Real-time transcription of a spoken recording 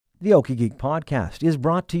The Okie Geek Podcast is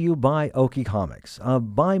brought to you by Okie Comics, a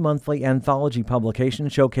bi-monthly anthology publication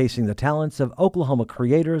showcasing the talents of Oklahoma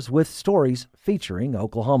creators with stories featuring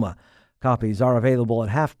Oklahoma. Copies are available at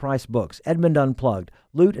Half Price Books, Edmond Unplugged,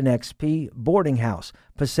 Loot and XP, Boarding House,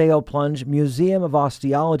 Paseo Plunge, Museum of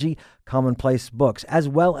Osteology, Commonplace Books, as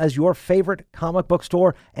well as your favorite comic book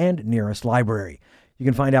store and nearest library. You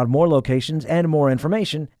can find out more locations and more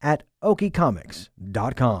information at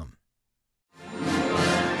okiecomics.com.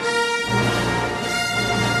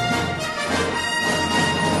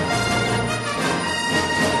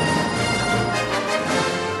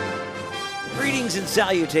 Greetings and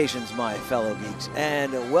salutations, my fellow geeks,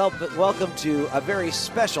 and welcome to a very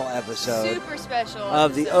special episode. Super special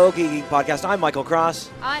of the Okie Geek Podcast. I'm Michael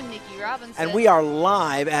Cross. I'm Nikki Robinson. And we are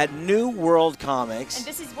live at New World Comics. And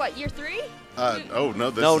this is what, year 3?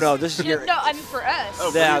 This is your... No, I mean for us.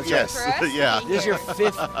 Oh, yes. For us, Yeah. This is your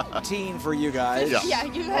 15 for you guys. Yeah,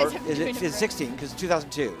 you guys have been doing it's 16, because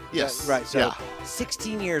 2002. Yes. Right, so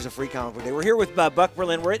 16 years of Free Comic Book Day. We're here with Buck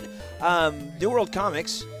Berlin. We're at New World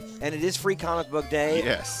Comics, and it is Free Comic Book Day.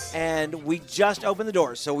 Yes. And we just opened the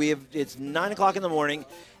doors, so it's 9 o'clock in the morning,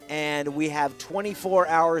 and we have 24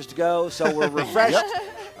 hours to go, so we're refreshed.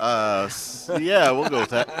 We'll go with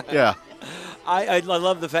that. Yeah. I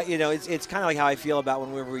love the fact, it's kind of like how I feel about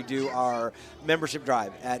whenever we do our membership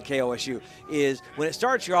drive at KOSU, is when it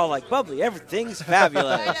starts, you're all like, bubbly, everything's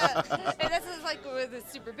fabulous. I know. And that's just like with the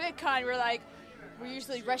Super Big Con, we're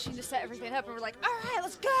usually rushing to set everything up, and we're like, all right,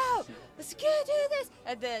 let's go. Let's go do this.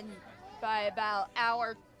 And then by about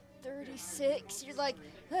hour 36, you're like,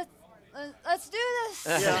 let's do this.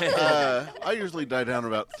 Yeah. I usually die down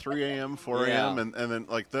about 3 a.m., 4 a.m., Yeah. and then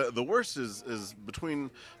like the worst is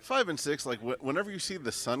between 5 and 6. Like whenever you see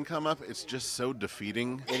the sun come up, it's just so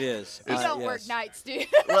defeating. It is. You don't work nights, dude.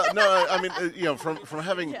 Well, no, I mean, from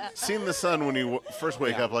having seen the sun when you first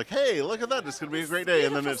wake up, like, hey, look at that, it's gonna be a great day,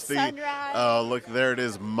 and then it's sunrise. Look, there it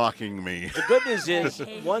is mocking me. The good news is,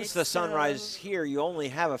 once the sunrise here, you only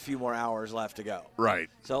have a few more hours left to go. Right.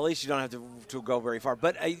 So at least you don't have to go very far.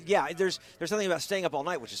 But there's something about staying up all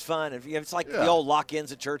night, which is fun. And it's like the old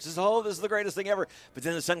lock-ins at church. This is the greatest thing ever. But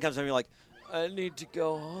then the sun comes up and you're like, I need to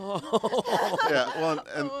go home. Yeah, well,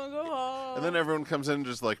 and then everyone comes in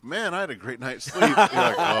just like, man, I had a great night's sleep. You're like,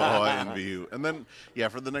 oh, I envy you. And then,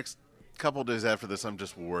 for the next couple days after this, I'm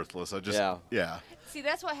just worthless. See,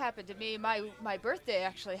 that's what happened to me. My birthday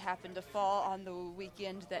actually happened to fall on the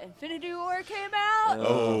weekend that Infinity War came out.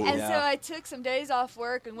 Oh. And so I took some days off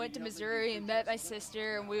work and went to Missouri and met my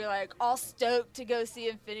sister, and we were like all stoked to go see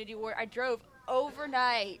Infinity War. I drove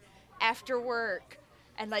overnight after work.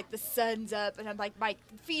 And like the sun's up, and I'm like, my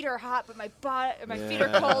feet are hot, but my feet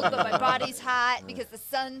are cold, but my body's hot because the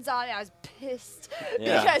sun's on. And I was pissed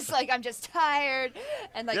because like I'm just tired,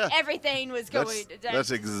 and like everything was going.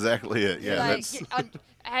 That's exactly it. Yeah. Like,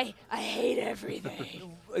 I hate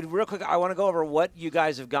everything. Real quick, I want to go over what you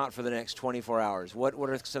guys have got for the next 24 hours. What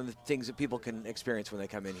are some of the things that people can experience when they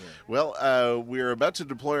come in here? Well, we're about to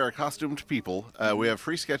deploy our costumed people. We have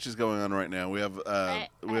free sketches going on right now. We have.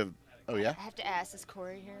 Oh, yeah? I have to ask, is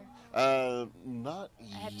Corey here? Not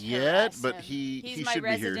yet, but he He's my should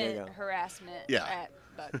be here. resident harassment at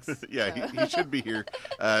Bucks. He should be here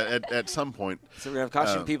at some point. So we have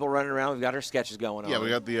costume people running around. We've got our sketches going on. Yeah, we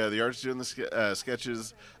got the artists doing the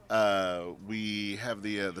sketches. We have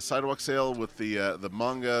the sidewalk sale with the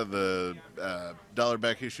manga, the dollar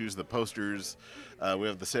back issues, the posters. We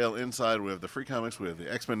have the sale inside. We have the free comics. We have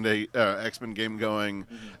the X-Men game going.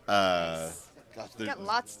 We've got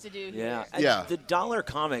lots to do here. Yeah. The dollar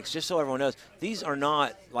comics, just so everyone knows, these are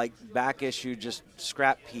not like back issue, just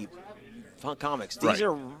scrap heap comics. These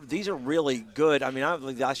are really good. I mean,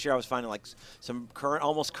 last year I was finding like some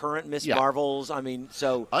almost current Miss Marvels. I mean,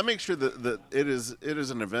 so I make sure that it is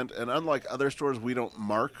an event, and unlike other stores, we don't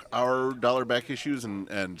mark our dollar back issues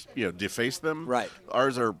and deface them. Right.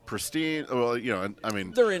 Ours are pristine. Well, I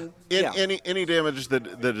mean, they're in any damage that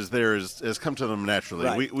is there has come to them naturally.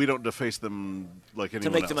 Right. We don't deface them like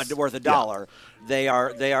anyone to make else. them worth $1. They are,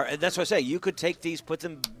 and that's what I say. You could take these, put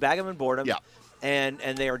them, bag them, and board them. Yeah. And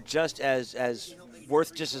they are just as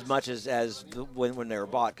worth just as much as when they were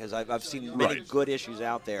bought, because I've seen many good issues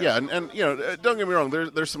out there. Yeah, and don't get me wrong,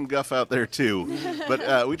 there's some guff out there too,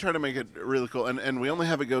 but we try to make it really cool, and we only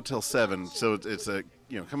have it go till 7, so it's a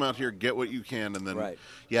come out here, get what you can, and then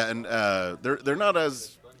they're not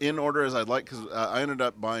as in order as I'd like, because I ended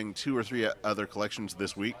up buying 2 or 3 other collections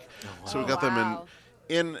this week, so we got them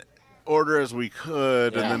in order as we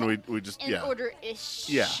could, Yeah. and then we just In order-ish.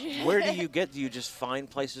 Yeah. Where do you get? Do you just find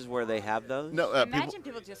places where they have those? no Imagine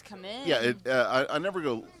people just come in. Yeah, I never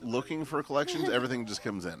go looking for collections. Everything just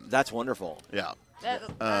comes in. That's wonderful. Yeah. That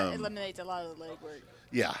eliminates a lot of the legwork.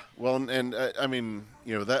 Yeah. Well, and I mean,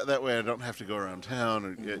 that way I don't have to go around town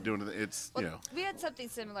or doing it. It's, Well, we had something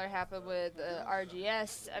similar happen with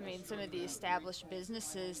RGS. I mean, some of the established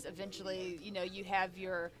businesses, eventually, you have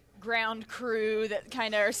your ground crew that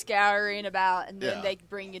kind of are scouring about, and then Yeah. they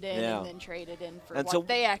bring it in Yeah. and then trade it in for And what so-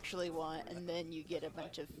 they actually want, and then you get a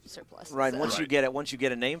bunch of surplus. Right. So- Once you get it, once you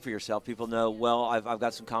get a name for yourself, people know. Well, I've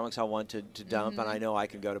got some comics I want to dump, and I know I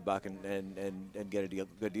can go to Buck and get a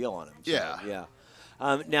good deal on them. So, Yeah. Yeah.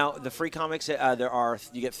 Now the free comics,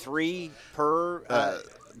 you get 3 per.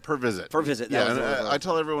 per visit. Per visit, that Yeah, was and the word. I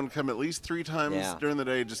tell everyone come at least 3 times Yeah. during the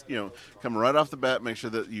day. Just come right off the bat. Make sure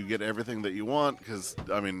that you get everything that you want. Because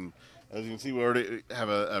I mean, as you can see, we already have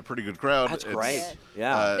a pretty good crowd. That's It's, great.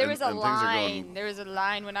 Yeah. There was a and things are line. going- There was a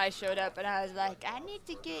line when I showed up, and I was like, "I need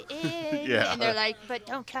to get in." Yeah. And they're like, "But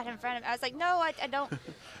don't cut in front of me." I was like, "No, I don't.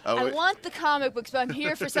 Oh, I wait. want the comic books, but I'm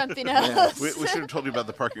here for something else." We should have told you about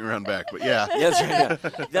the parking around back, but yeah. Yeah,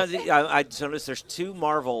 that's right. Yeah. I noticed there's 2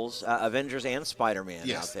 Marvels, Avengers and Spider-Man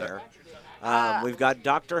Yes. out there. We've got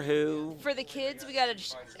Doctor Who. For the kids, we got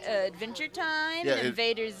Adventure Time, Yeah,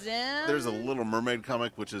 Invader Zim. There's a Little Mermaid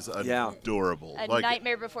comic, which is Yeah. adorable. A Like,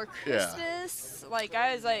 Nightmare Before Yeah. Christmas. Like,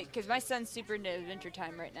 I was like, because my son's super into Adventure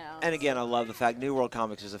Time right now. And again, I love the fact New World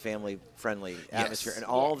Comics is a family-friendly atmosphere, and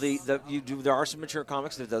all Yes. there are some mature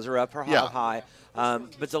comics that those are up Yeah. high,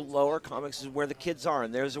 but the lower comics is where the kids are,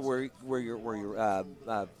 and there's where your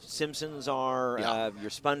Simpsons are, Yeah. your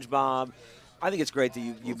SpongeBob. I think it's great that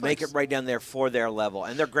you make it right down there for their level,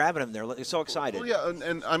 and they're grabbing them. They're so excited. Well, yeah,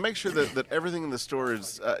 and I make sure that everything in the store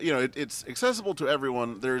is, it's accessible to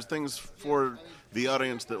everyone. There's things for the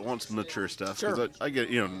audience that wants mature stuff. Sure. Because I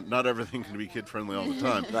get, not everything can be kid friendly all the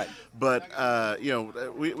time. Right. But,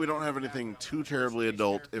 we don't have anything too terribly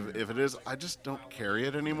adult. If it is, I just don't carry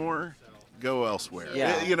it anymore. Go elsewhere.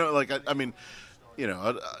 Yeah.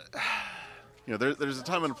 There's a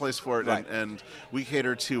time and a place for it, Right. and we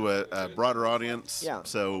cater to a broader audience. Yeah.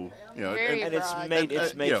 So, Very And it's broad.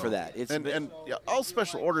 made for that. It's all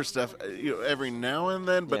special order stuff, every now and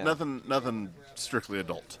then, but Yeah. nothing strictly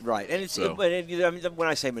adult. Right, and it's So- when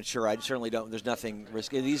I say mature, I certainly don't. There's nothing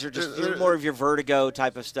risky. These are just They're- more of your Vertigo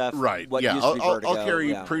type of stuff. Right. What yeah. used to be I'll Vertigo.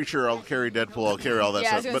 carry yeah. Preacher. I'll carry Deadpool. I'll carry all that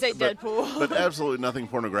Yeah, I stuff. was gonna say Deadpool. but absolutely nothing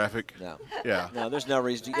pornographic. No. Yeah. No, there's no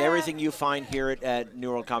reason. Everything you find here at New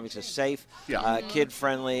World Comics is safe, Yeah. kid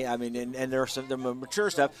friendly. I mean, and there are some the mature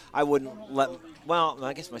stuff. I wouldn't let. Well,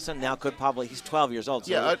 I guess my son now could probably. He's 12 years old.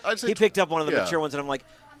 So Yeah, I'd say he picked up one of the yeah. mature ones, and I'm like,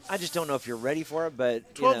 I just don't know if you're ready for it.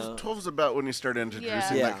 But 12 is about when you start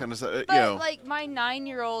introducing Yeah. that kind of stuff. But like my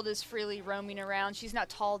 9-year-old is freely roaming around. She's not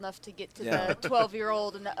tall enough to get to Yeah. the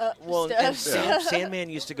 12-year-old and the up Well, stuff. and so- Sandman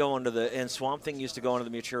used to go and Swamp Thing used to go into the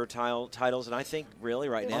mature titles, and I think really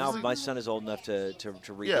right now Honestly- my son is old enough to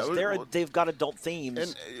read Yeah, this. well- They've got adult themes.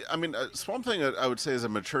 And I mean, Swamp Thing, I would say, is a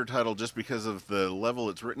mature title just because of the level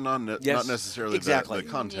it's written on, Yes, not necessarily exactly. the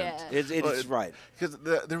content. Yeah. It's right. Because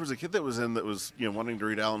there was a kid that was wanting to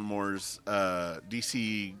read Alan Moore's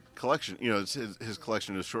DC collection. It's his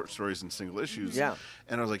collection of short stories and single issues. Yeah.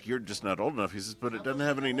 And I was like, "You're just not old enough." He says, "But it doesn't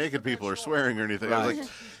have any naked people or swearing or anything." I was Right.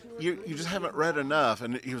 like, "You just haven't read enough."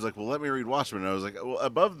 And he was like, "Well, let me read Watchmen." And I was like, "Well,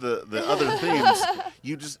 above the other themes,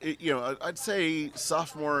 you just I'd say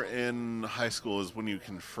sophomore in high school is when you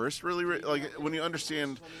can first really when you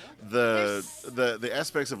understand the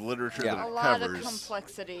aspects of literature Yeah. that a it lot covers." of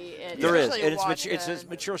complexity. There is, especially and it's Watchmen. it's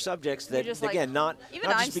mature subjects You're that just like- again not even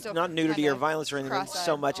not I'm just still not nudity or kinda violence or anything cross-eyed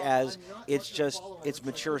so much on as it. it's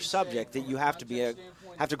mature subject that you have to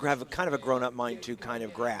have a kind of a grown up mind to kind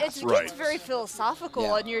of grasp. It Right. gets very philosophical,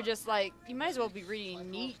 Yeah. and you're just like, you might as well be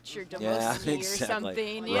reading Nietzsche or Yeah, Demosthenes or exactly.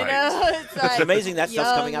 something, you Right. know? It's, like It's amazing that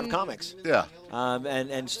stuff's coming out of young- comics. Yeah.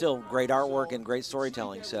 And still great artwork and great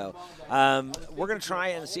storytelling. So we're going to try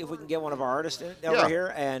and see if we can get one of our artists over Yeah.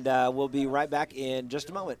 here, and we'll be right back in just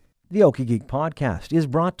a moment. The Okie Geek podcast is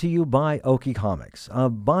brought to you by Okie Comics, a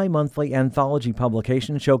bi-monthly anthology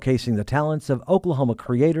publication showcasing the talents of Oklahoma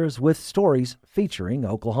creators with stories featuring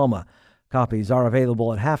Oklahoma. Copies are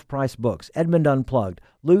available at Half Price Books, Edmond Unplugged,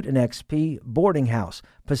 Loot and XP, Boarding House,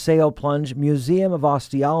 Paseo Plunge, Museum of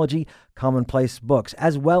Osteology, Commonplace Books,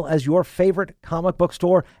 as well as your favorite comic book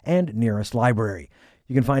store and nearest library.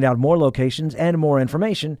 You can find out more locations and more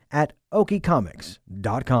information at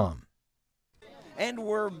okiecomics.com. And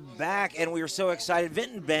we're back, and we are so excited.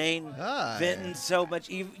 Vinton Bain. Hi. Vinton, so much.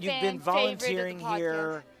 You've been Fan favorite of the volunteering podcast.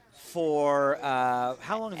 here for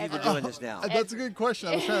how long have you been doing this now? That's a good question.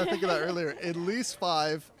 I was trying to think of that earlier. At least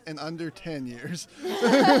 5 and under 10 years.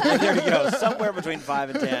 There you go, somewhere between 5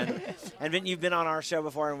 and 10. And then you've been on our show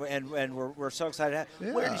before, and we're so excited.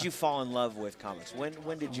 Where did you fall in love with comics? When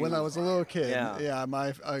did you? When I was a little kid. Yeah.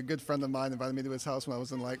 A good friend of mine invited me to his house when I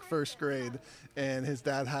was in like first grade, and his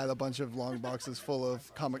dad had a bunch of long boxes full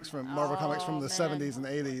of comics from Marvel comics from the 70s and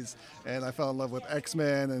 80s, and I fell in love with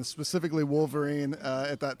X-Men and specifically Wolverine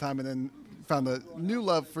at that time, and then found a new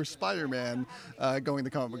love for Spider-Man going to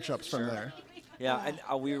comic book shops from there. Yeah,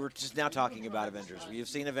 and we were just now talking about Avengers. You've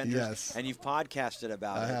seen Avengers, Yes. and you've podcasted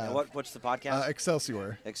about I it. have. And what's the podcast?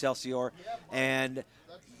 Excelsior. Excelsior. And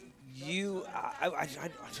you, I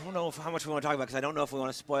don't know how much we want to talk about because I don't know if we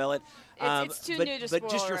want to spoil it. It's too new to But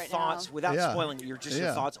just spoil your right thoughts, now. without Yeah. spoiling it, your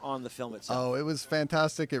Yeah. thoughts on the film itself. Oh, it was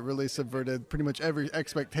fantastic. It really subverted pretty much every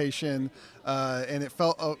expectation, and it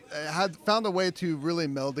had found a way to really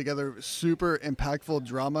meld together super impactful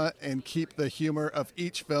drama and keep the humor of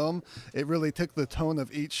each film. It really took the tone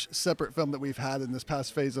of each separate film that we've had in this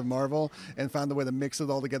past phase of Marvel and found a way to mix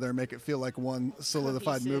it all together and make it feel like one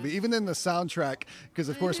solidified Cohesive. movie. Even in the soundtrack, because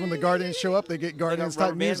of course when the Guardians show up, they get Guardians type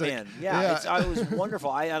Rubber Band music. Man. Yeah, it was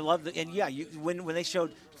wonderful. I love the, and yeah, when they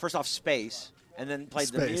showed first off space and then played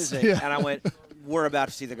the Space, music, yeah. and I went, we're about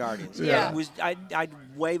to see the Guardians. Yeah. It was I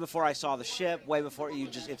way before I saw the ship, way before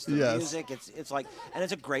it's the Yes. music, it's like, and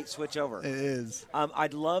it's a great switch over. It is.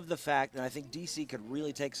 I'd love the fact, and I think DC could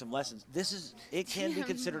really take some lessons. It can be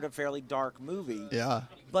considered a fairly dark movie. Yeah.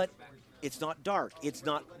 But it's not dark. It's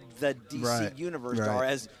not the DC Right, universe. right. Or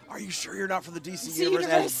as, are you sure you're not from the DC DC universe?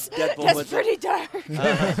 universe. As Deadpool That's would say. pretty dark.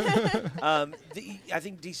 I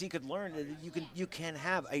think DC could learn that you can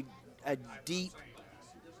have a deep,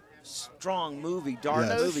 strong movie, dark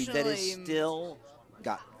Yes. movie that is Emotionally. still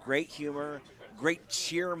got great humor, great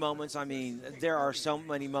cheer moments. I mean, there are so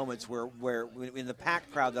many moments where in the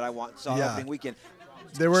packed crowd that I saw Yeah. opening weekend,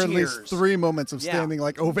 There were at cheers. least 3 moments of Yeah. standing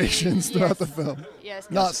like ovations throughout the film. Yes.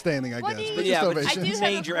 Not standing, I What guess, do but you- just Yeah, but I ovations. do have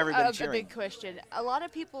Major, everybody a cheering. big question. A lot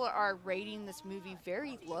of people are rating this movie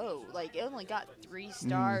very low. Like, it only got 3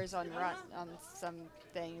 stars on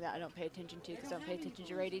something that I don't pay attention to because I don't pay attention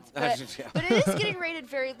to ratings. But, Yeah. but it is getting rated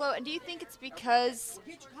very low. And do you think it's because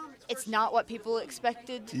it's not what people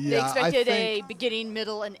expected? They Yeah, I expected a think- beginning,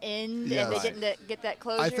 middle, and end, Yeah. and they Right. didn't get that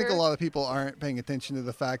closure. I think a lot of people aren't paying attention to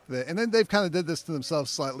the fact that, and then they've kind of did this to themselves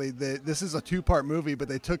slightly. This is a 2-part movie, but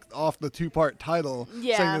they took off the 2-part title, saying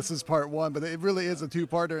Yeah. this is part 1. But it really is a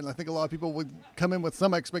 2-parter, and I think a lot of people would come in with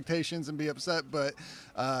some expectations and be upset. But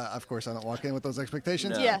of course, I don't walk in with those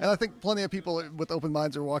expectations. No. Yeah. And I think plenty of people with open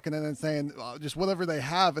minds are walking in and saying just whatever they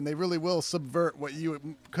have, and they really will subvert what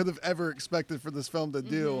you could have ever expected for this film to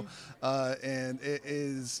do. And it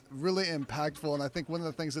is really impactful. And I think one of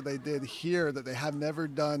the things that they did here that they have never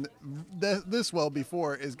done this well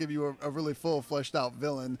before is give you a really full, fleshed out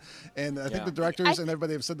villain. And I think Yeah. the directors and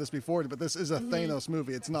everybody have said this before, but this is a Thanos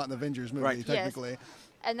movie. It's not an Avengers movie, Right. Yes. technically.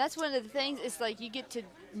 And that's one of the things. Is like you get to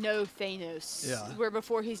know Thanos, Yeah. where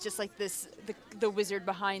before he's just like the wizard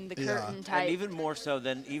behind the Yeah. curtain type. And even more so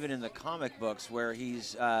than even in the comic books, where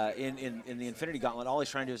he's in the Infinity Gauntlet, all he's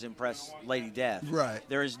trying to do is impress Lady Death. Right.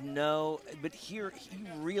 There is but here he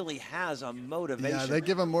really has a motivation. Yeah, they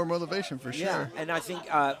give him more motivation for Yeah, sure. and I think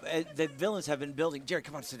the villains have been building. Jerry,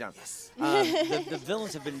 come on, sit down. The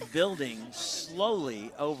villains have been building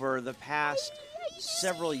slowly over the past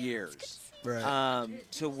several years. Right.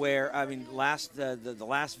 To where the last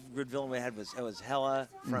good villain we had was Hela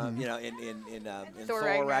from in Thor Thor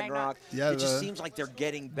Ragnarok. Ragnarok. Yeah, It just the- seems like they're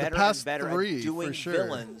getting better past and better 3, at doing for sure.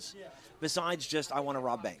 villains. Besides just I want to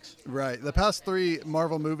rob banks. Right. The past 3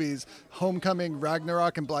 Marvel movies, Homecoming,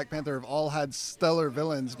 Ragnarok, and Black Panther, have all had stellar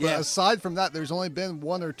villains. But Yeah. aside from that, there's only been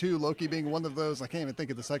 1 or 2, Loki being one of those. I can't even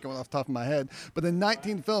think of the second one off the top of my head. But in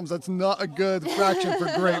 19 films, that's not a good fraction for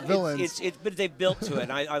great villains. But they've built to it.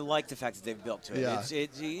 And I like the fact that they've built to it. Yeah.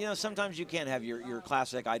 It's sometimes you can't have your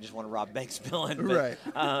classic I just want to rob banks villain, but,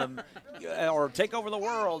 Right. or take over the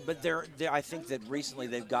world. But I think that recently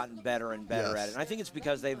they've gotten better and better Yes. at it. And I think it's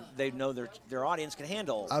because they know their audience can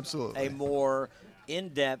handle Absolutely. a more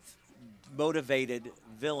in-depth, motivated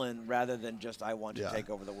villain rather than just I want to Yeah. take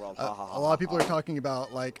over the world. A lot of people are talking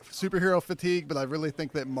about like superhero fatigue, but I really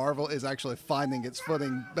think that Marvel is actually finding its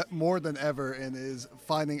footing more than ever and is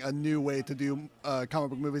finding a new way to do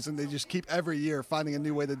comic book movies, and they just keep every year finding a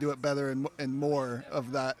new way to do it better and more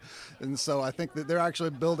of that. And so I think that they're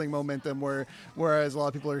actually building momentum whereas a lot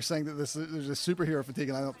of people are saying that there's a superhero fatigue,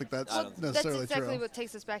 and I don't think that's That's necessarily exactly true. what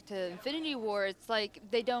takes us back to Infinity War. It's like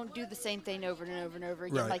they don't do the same thing over and over and over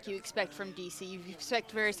again Right. like you expect from DC. You expect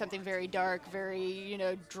expect something very dark, very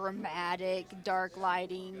dramatic, dark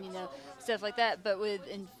lighting, stuff like that. But with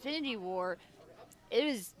Infinity War,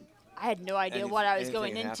 I had no idea what I was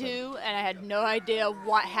going into, and I had no idea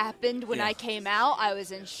what happened when I came out. I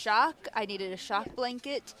was in shock. I needed a shock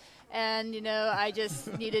blanket, and I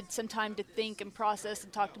just needed some time to think and process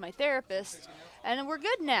and talk to my therapist. And we're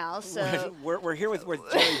good now. So we're here with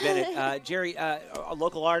Jerry Bennett. Jerry, a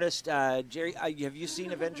local artist. Jerry, have you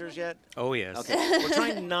seen Avengers yet? Oh, yes. Okay. We're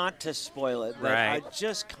trying not to spoil it, but Right. I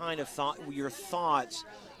just kind of thought your thoughts.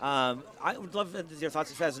 I would love your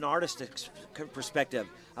thoughts as an artistic perspective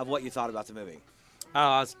of what you thought about the movie.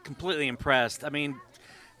 I was completely impressed. I mean,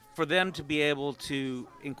 for them to be able to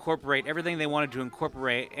incorporate everything they wanted to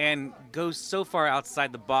incorporate and go so far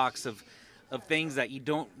outside the box of things that you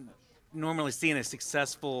don't normally see in a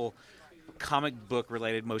successful comic book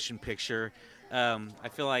related motion picture, I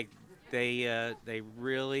feel like they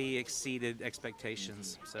really exceeded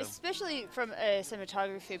expectations. So especially from a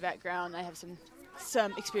cinematography background, I have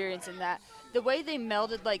some experience in that. The way they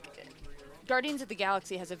melded, like Guardians of the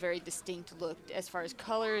Galaxy has a very distinct look as far as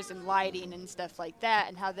colors and lighting and stuff like that,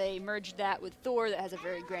 and how they merged that with Thor that has a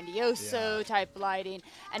very grandioso type lighting,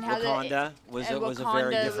 and how Wakanda was a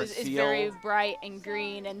very different is feel. very bright and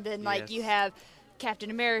green, and then like Yes. you have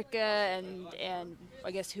Captain America and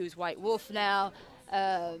I guess who's White Wolf now,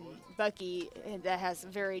 Bucky, that has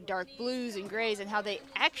very dark blues and grays, and how they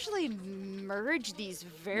actually merge these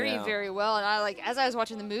very well. And as I was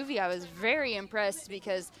watching the movie, I was very impressed,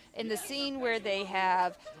 because in the scene where they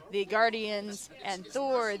have the Guardians and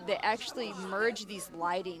Thor, they actually merge these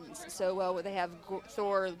lightings so well, where they have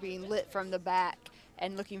Thor being lit from the back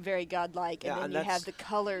and looking very godlike, Yeah, and then and you that's- have the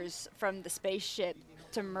colors from the spaceship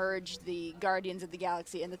to merge the Guardians of the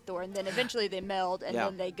Galaxy and the Thor, and then eventually they meld, and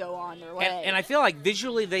then they go on their way. And I feel like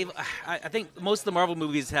visually I think most of the Marvel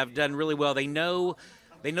movies have done really well. They know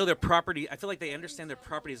their property. I feel like they understand their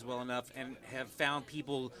properties well enough and have found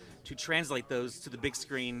people to translate those to the big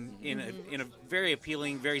screen in a very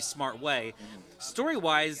appealing, very smart way.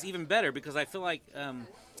 Story-wise, even better, because I feel like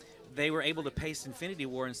they were able to pace Infinity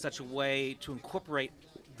War in such a way to incorporate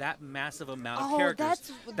that massive amount of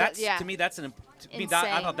characters. To me, that's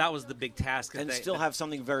I thought that was the big task. And still have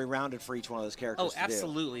something very rounded for each one of those characters. Oh,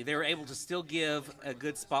 absolutely. They were able to still give a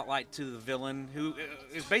good spotlight to the villain, who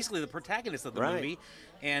is basically the protagonist of the movie.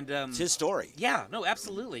 And it's his story. Yeah, no,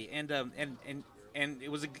 absolutely. And it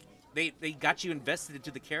was they got you invested into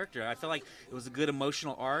the character. I feel like it was a good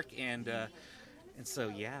emotional arc, and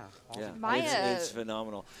so It's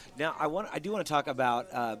phenomenal. Now I do want to talk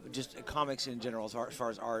about just comics in general as far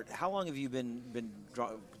as art. How long have you been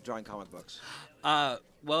drawing comic books?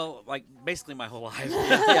 Well, like basically my whole life.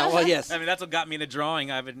 Yeah, well, yes. I mean, that's what got me into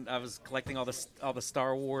drawing. I was collecting all the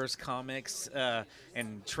Star Wars comics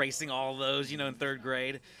and tracing all those, in third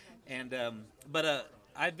grade, and but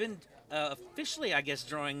I've been officially, I guess,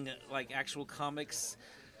 drawing like actual comics.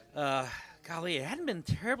 Golly, it hadn't been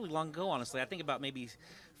terribly long ago, honestly. I think about maybe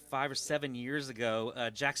 5 or 7 years ago,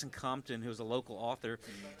 Jackson Compton, who's a local author,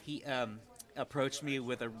 he approached me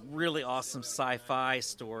with a really awesome sci-fi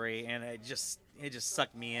story, and it just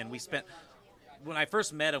sucked me in. When I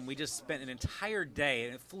first met him, we just spent an entire day,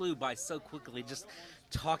 and it flew by so quickly, just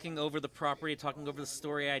talking over the property, talking over the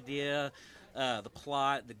story idea, the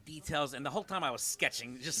plot, the details, and the whole time I was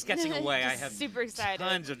sketching away. I had super excited.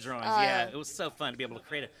 Tons of drawings. Yeah, it was so fun to be able to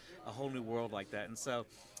create a whole new world like that. And so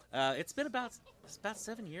it's been about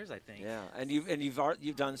 7 years, I think. Yeah, and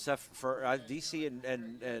you've done stuff for DC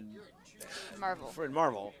and Marvel. For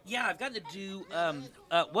Marvel. Yeah, I've gotten to do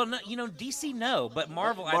DC no, but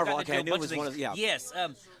Marvel. Marvel, I've gotten to do I knew a it bunch was of one things. of Yes.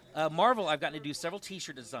 Marvel, I've gotten to do several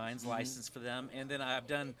T-shirt designs licensed for them, and then I've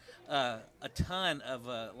done a ton of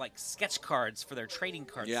like sketch cards for their trading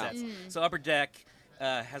card sets. So Upper Deck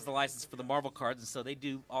has the license for the Marvel cards, and so they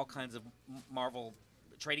do all kinds of Marvel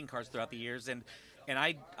trading cards throughout the years, and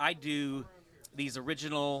I do these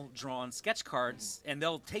original drawn sketch cards, and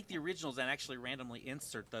they'll take the originals and actually randomly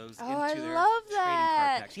insert those into I their love trading card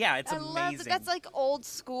that. packs. Yeah, it's I amazing. love that. That's like old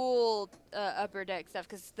school Upper Deck stuff,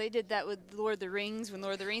 because they did that with Lord of the Rings when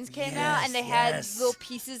Lord of the Rings came out, and they had little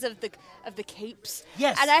pieces of the capes.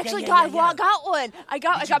 Yes. And I actually got one. I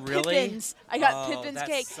got really? Pippin's. I got Oh, Pippin's that's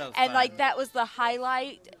cape, so and fun. like that was the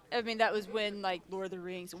highlight. I mean, that was when like Lord of the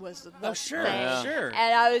Rings was the Oh, sure, thing. sure.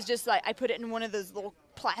 And I was just like, I put it in one of those little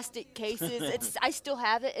plastic cases. I still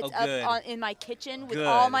have it. It's good. up in my kitchen with Good.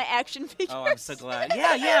 all my action figures. Oh, I'm so glad.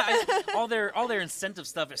 Yeah. All their incentive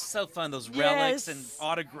stuff is so fun. Those relics and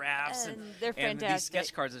autographs And they're and these fantastic.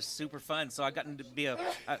 sketch cards are super fun. So I've gotten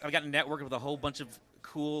to network with a whole bunch of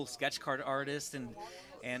cool sketch card artists, and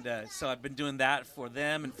And so I've been doing that for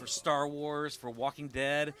them and for Star Wars, for Walking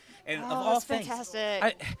Dead, and of Oh, all that's things.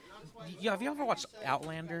 fantastic. Have you ever watched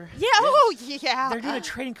Outlander? Yeah. Oh, yeah. They're doing a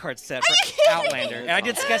trading card set for Outlander, and I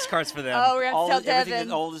did sketch cards for them. Oh, we're going to tell Everything Devin.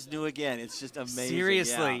 that's old is new again. It's just amazing.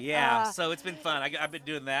 Seriously, yeah. yeah. So it's been fun. I've been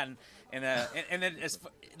doing that, and then it's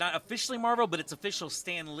not officially Marvel, but it's official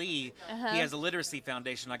Stan Lee. He has a literacy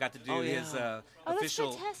foundation. I got to do his that's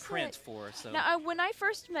official fantastic. print for. So Now, when I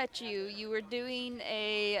first met you, you were doing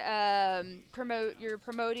a you're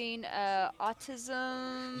promoting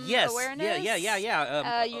autism yes, awareness.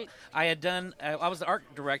 yeah. You- I had done. I was the art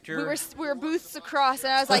director. we were booths across,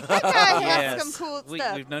 and I was like, that guy has Yes. some cool we,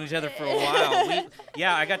 stuff. We've known each other for a while.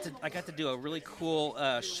 I got to do a really cool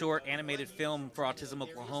short animated film for Autism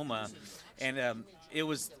Oklahoma, and it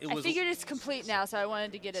was. I figured it's complete now, so I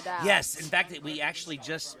wanted to get it out. Yes, in fact, we actually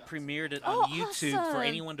just premiered it on YouTube for awesome.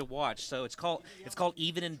 anyone to watch. So it's called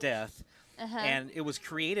Even in Death, and it was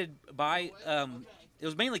created by. It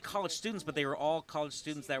was mainly college students, but they were all college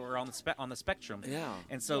students that were on the spectrum. Yeah.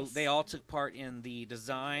 And so they all took part in the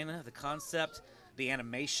design, the concept, the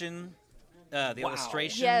animation, the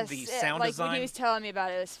illustration, Yes, the sound like design. when he was telling me about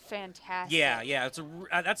it, it was fantastic. Yeah.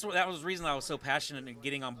 That was the reason I was so passionate in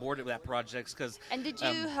getting on board with that project, because. And did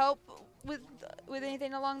you help with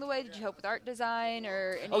anything along the way? Did you help with art design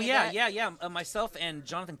or any Oh of yeah, that? yeah. Myself and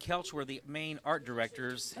Jonathan Kelch were the main art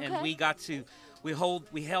directors, and Okay.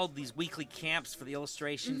 we held these weekly camps for the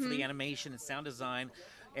illustration, for the animation and sound design,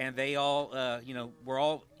 and they all were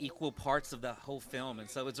all equal parts of the whole film, and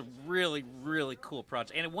so it's a really, really cool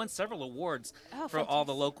project, and it won several awards from all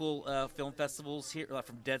the local film festivals here,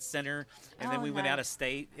 from Dead Center, and then we went out of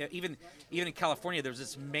state. Even in California, there's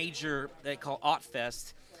this major they call Aut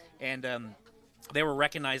Fest, and they were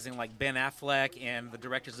recognizing like Ben Affleck and the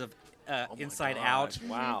directors of Inside Out.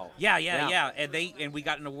 Wow. Yeah. And we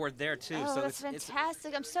got an award there too. Oh, so that's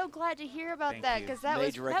fantastic! I'm so glad to hear about Thank that you. because that was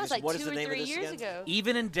Major like What is 2 the or name of 3 this years again? ago.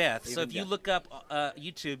 Even in Death. So Even if you Death. look up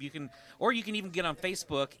YouTube, you can even get on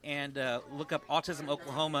Facebook and look up Autism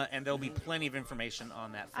Oklahoma, and there'll be plenty of information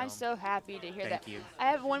on that film. I'm so happy to hear Thank that. you. I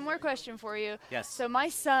have one more question for you. Yes. So my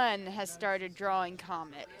son has started drawing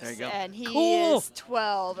comics. There you go. And he Cool. is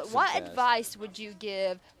 12. What Fantastic. advice would you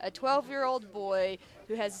give a 12-year-old boy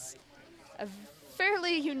who has a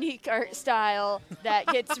fairly unique art style that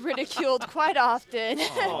gets ridiculed quite often?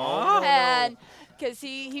 And because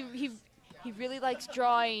he really likes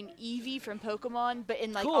drawing Eevee from Pokemon, but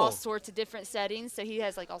in like Cool. all sorts of different settings. So he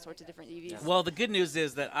has like all sorts of different Eevees. Well, the good news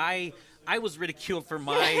is that I was ridiculed for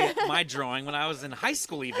my drawing when I was in high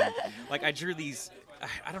school. Even like I drew these.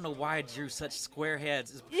 I don't know why I drew such square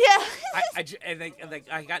heads. Yeah.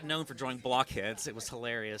 I got known for drawing blockheads. It was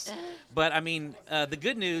hilarious. But I mean, the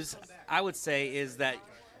good news I would say is that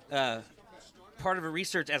part of a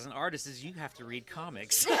research as an artist is you have to read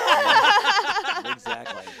comics.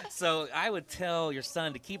 Exactly. So I would tell your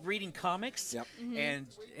son to keep reading comics Yep.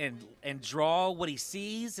 and draw what he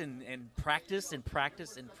sees and practice and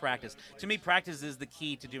practice and practice. To me, practice is the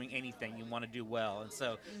key to doing anything you want to do well. And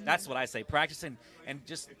so that's what I say. Practice and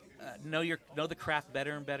just know the craft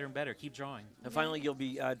better and better and better. Keep drawing. And finally, you'll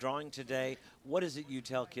be drawing today. What is it you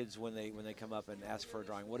tell kids when they come up and ask for a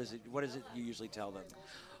drawing? What is it you usually tell them?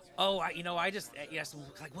 Oh, I just asked them,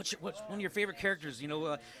 like, what's one of your favorite characters?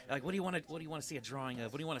 Like, what do you want to see a drawing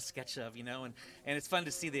of? What do you want a sketch of? And it's fun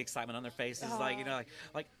to see the excitement on their faces,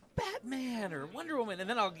 like Batman or Wonder Woman, and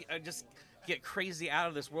then I'll just get crazy out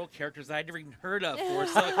of this world characters that I'd never even heard of before.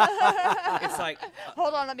 So it's like,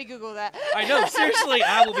 Hold on, let me Google that. I know, seriously,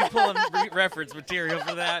 I will be pulling reference material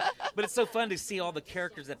for that. But it's so fun to see all the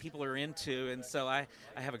characters that people are into, and so I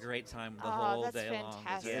have a great time the whole that's day long.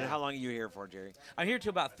 fantastic. And how long are you here for, Jerry? I'm here till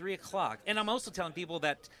about 3 o'clock, and I'm also telling people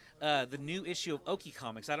that the new issue of Okie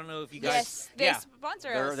Comics. I don't know if you guys. Yes, they sponsor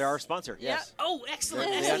us. They're our sponsor. Yes. Oh, excellent!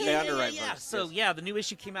 They underwrite yeah. us, So yes. yeah, the new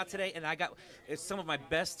issue came out today, and it's some of my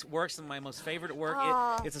best works and my most favorite work.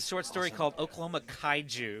 It's a short story called Oklahoma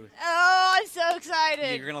Kaiju. Oh, I'm so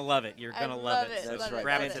excited. You're gonna love it. You're gonna love it. So love it,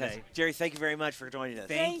 grab love it it. today. Jerry, thank you very much for joining us.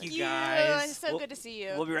 Thank you, It's guys. so good to see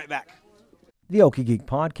you. We'll be right back. The Okie Geek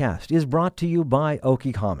podcast is brought to you by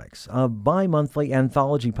Okie Comics, a bi-monthly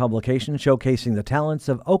anthology publication showcasing the talents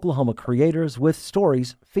of Oklahoma creators with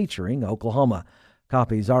stories featuring Oklahoma.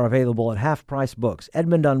 Copies are available at Half Price Books,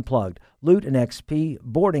 Edmond Unplugged, Loot and XP,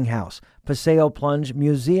 Boarding House, Paseo Plunge,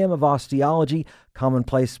 Museum of Osteology,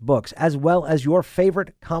 Commonplace Books, as well as your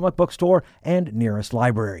favorite comic book store and nearest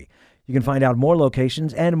library. You can find out more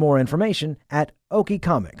locations and more information at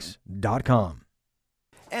okiecomics.com.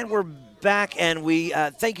 And we're back, and we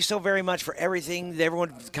thank you so very much for everything.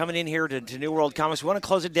 Everyone coming in here to New World Comics. We want to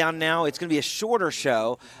close it down now. It's going to be a shorter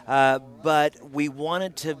show, but we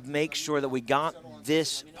wanted to make sure that we got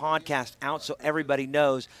this podcast out so everybody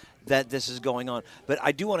knows that this is going on. But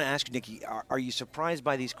I do want to ask you, Nikki, are you surprised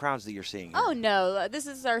by these crowds that you're seeing here? Oh, no. This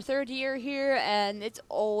is our 3rd year here, and it's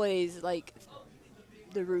always like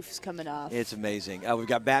the roof's coming off. It's amazing. We've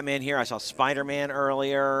got Batman here. I saw Spider-Man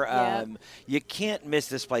earlier. Yep. You can't miss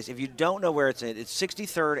this place. If you don't know where it's at, it's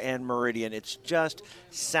 63rd and Meridian. It's just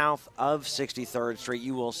south of 63rd Street.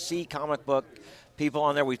 You will see comic book people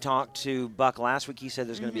on there. We talked to Buck last week. He said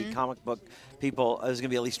there's going to be comic book people. There's going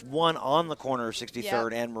to be at least one on the corner of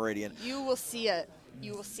 63rd and Meridian. You will see it.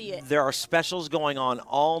 You will see it. There are specials going on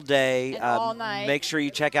all day, and all night. Make sure you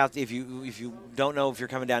check out if you don't know if you're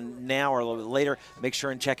coming down now or a little bit later. Make sure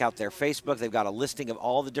and check out their Facebook. They've got a listing of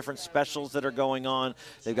all the different specials that are going on.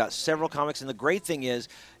 They've got several comics, and the great thing is,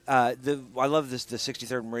 I love the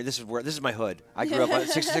 63rd Meridian. This is my hood. I grew up on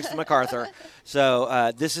 66th MacArthur,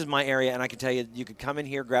 so this is my area, and I can tell you, you could come in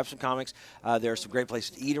here, grab some comics. There are some great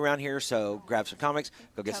places to eat around here, so grab some comics,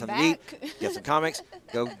 go get something to eat, get some comics,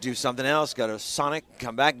 go do something else, go to Sonic,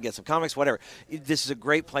 come back and get some comics, whatever. This is a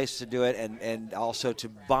great place to do it, and also to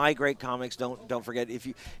buy great comics. Don't forget, if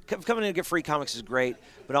you come in and get free comics is great,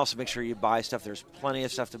 but also make sure you buy stuff. There's plenty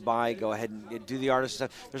of stuff to buy. Go ahead and do the artist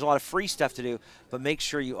stuff. There's a lot of free stuff to do, but make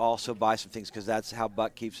sure you also buy some things, because that's how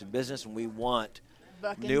Buck keeps in business, and we want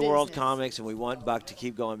New World Comics, and we want Buck to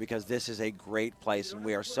keep going, because this is a great place, and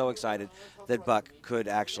we are so excited that Buck could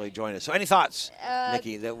actually join us. So any thoughts,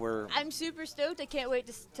 Nikki, that we're... I'm super stoked. I can't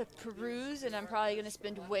wait to peruse, and I'm probably going to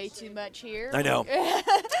spend way too much here. I know.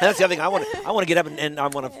 That's the other thing. I want to get up and I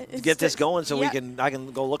want to get this going so I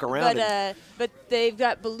can go look around. But they've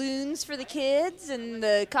got balloons for the kids, and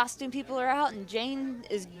the costume people are out, and Jane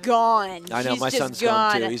is gone. I know. She's My just son's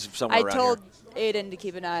gone, too. He's somewhere around I told here. Aiden to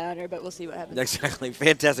keep an eye on her, but we'll see what happens. Exactly.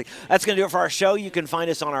 Fantastic. That's going to do it for our show. You can find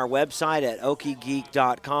us on our website at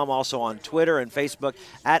okiegeek.com, also on Twitter and Facebook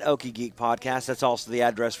at Okie Geek Podcast. That's also the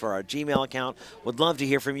address for our Gmail account. Would love to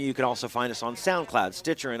hear from you. You can also find us on SoundCloud,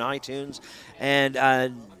 Stitcher, and iTunes. And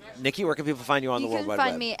Nikki, where can people find you on the World Wide Web? You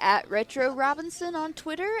can find me at Retro Robinson on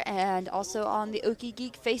Twitter and also on the Okie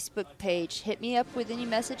Geek Facebook page. Hit me up with any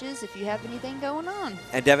messages if you have anything going on.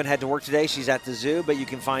 And Devin had to work today. She's at the zoo, but you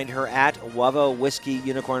can find her at Wavo Whiskey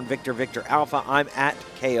Unicorn Victor Victor Alpha. I'm at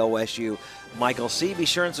KOSU Michael C. Be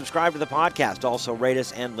sure and subscribe to the podcast. Also rate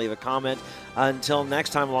us and leave a comment. Until next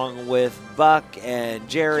time, along with Buck and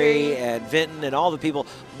Jerry and Vinton and all the people,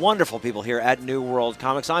 wonderful people here at New World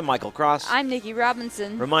Comics, I'm Michael Cross. I'm Nikki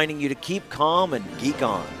Robinson. Reminding you to keep calm and geek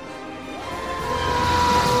on.